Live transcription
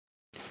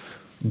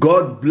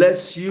God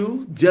bless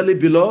you, dearly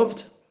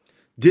beloved.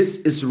 This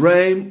is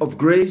Realm of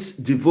Grace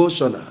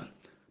Devotional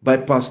by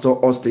Pastor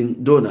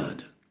Austin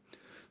Donald.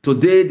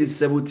 Today, the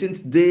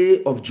 17th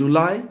day of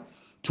July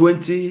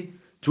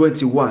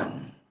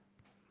 2021.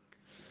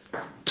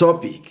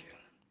 Topic: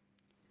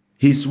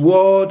 His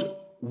word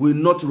will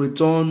not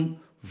return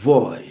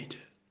void.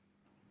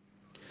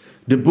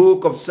 The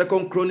book of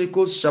 2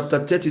 Chronicles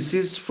chapter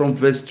 36 from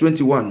verse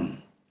 21.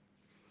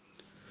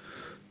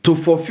 To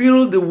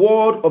fulfill the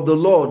word of the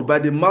Lord by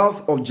the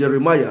mouth of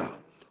Jeremiah,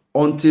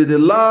 until the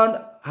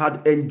land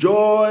had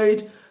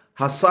enjoyed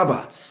her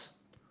Sabbaths.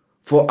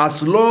 For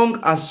as long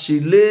as she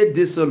lay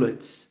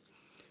desolate,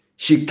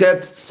 she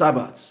kept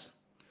Sabbaths,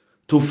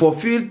 to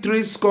fulfill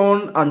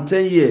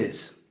 70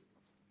 years.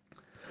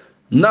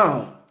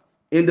 Now,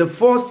 in the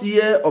first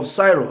year of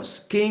Cyrus,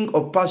 king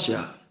of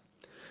Persia,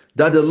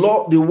 that the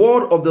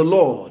word of the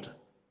Lord,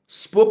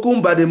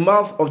 spoken by the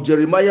mouth of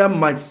Jeremiah,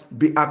 might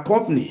be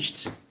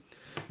accomplished,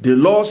 the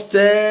Lord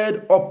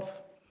stirred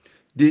up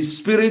the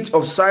spirit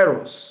of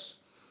Cyrus,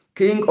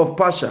 king of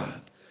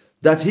Persia,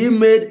 that he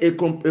made a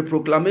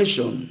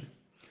proclamation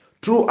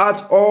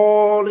throughout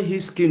all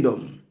his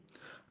kingdom,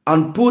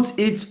 and put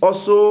it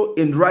also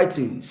in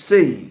writing,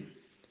 saying,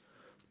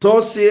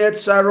 Thus saith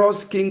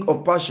Cyrus, king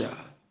of Persia,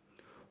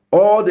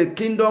 all the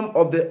kingdom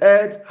of the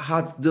earth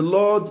hath the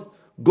Lord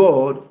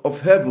God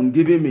of heaven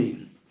given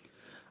me,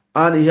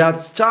 and he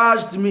hath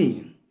charged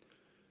me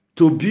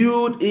to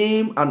build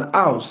him an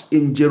house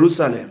in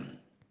Jerusalem,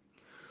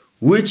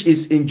 which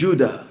is in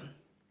Judah.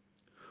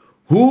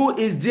 Who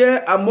is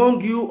there among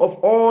you of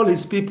all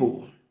his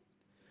people?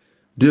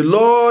 The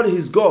Lord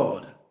his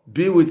God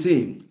be with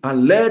him,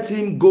 and let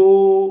him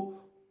go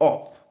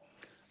up.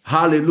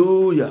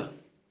 Hallelujah.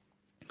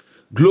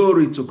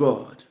 Glory to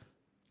God.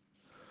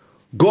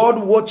 God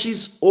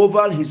watches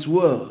over his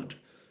word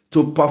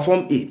to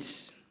perform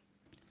it.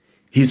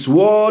 His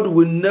word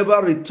will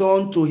never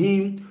return to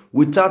him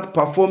without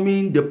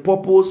performing the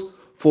purpose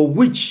for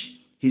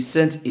which he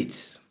sent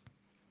it.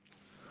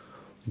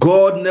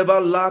 God never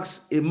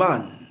lacks a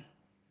man.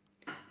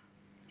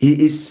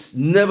 He is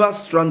never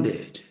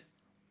stranded.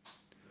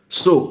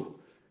 So,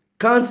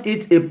 count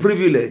it a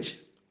privilege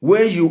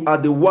when you are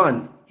the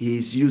one he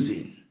is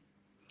using.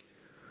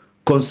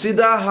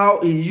 Consider how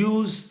he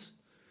used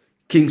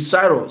King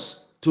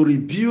Cyrus to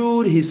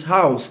rebuild his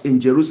house in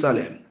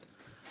Jerusalem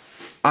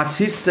at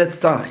his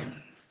set time.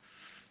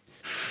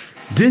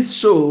 This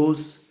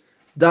shows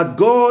that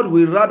God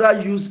will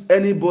rather use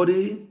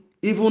anybody,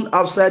 even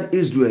outside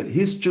Israel,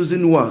 his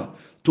chosen one,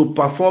 to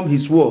perform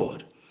his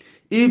word.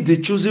 If the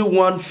chosen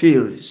one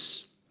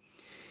fails,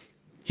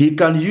 he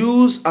can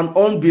use an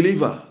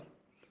unbeliever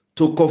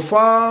to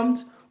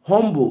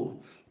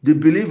humble the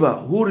believer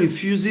who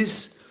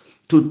refuses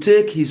to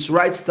take his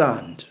right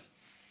stand.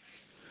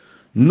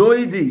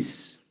 Knowing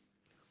this,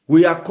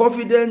 we are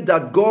confident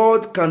that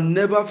God can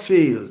never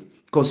fail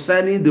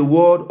concerning the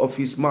word of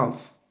his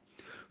mouth,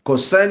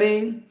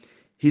 concerning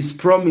his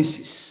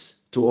promises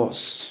to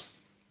us.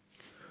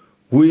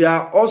 We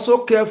are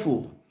also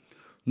careful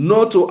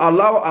not to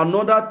allow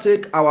another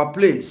take our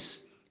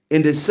place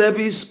in the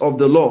service of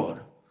the Lord,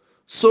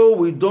 so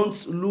we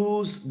don't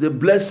lose the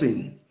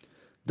blessing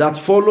that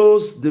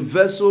follows the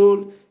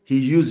vessel he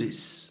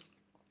uses.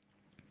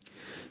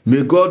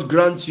 May God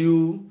grant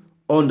you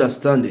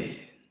understanding.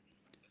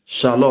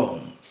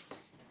 Shalom.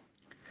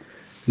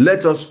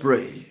 Let us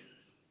pray.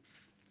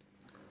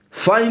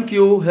 Thank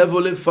you,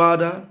 Heavenly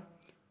Father,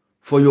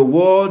 for your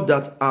word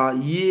that are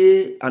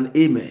yea and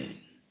amen.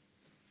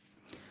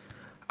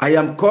 I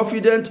am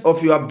confident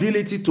of your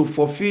ability to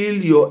fulfill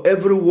your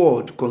every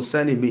word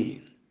concerning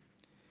me.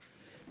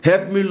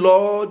 Help me,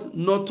 Lord,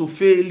 not to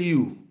fail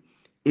you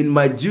in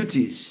my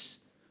duties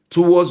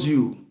towards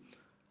you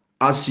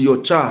as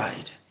your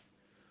child,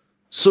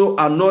 so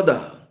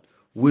another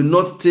will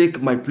not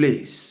take my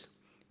place.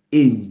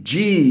 In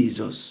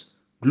Jesus'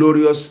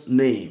 glorious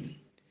name,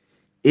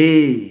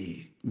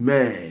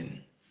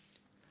 amen.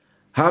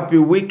 Happy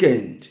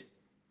weekend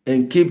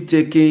and keep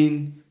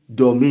taking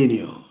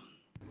dominion.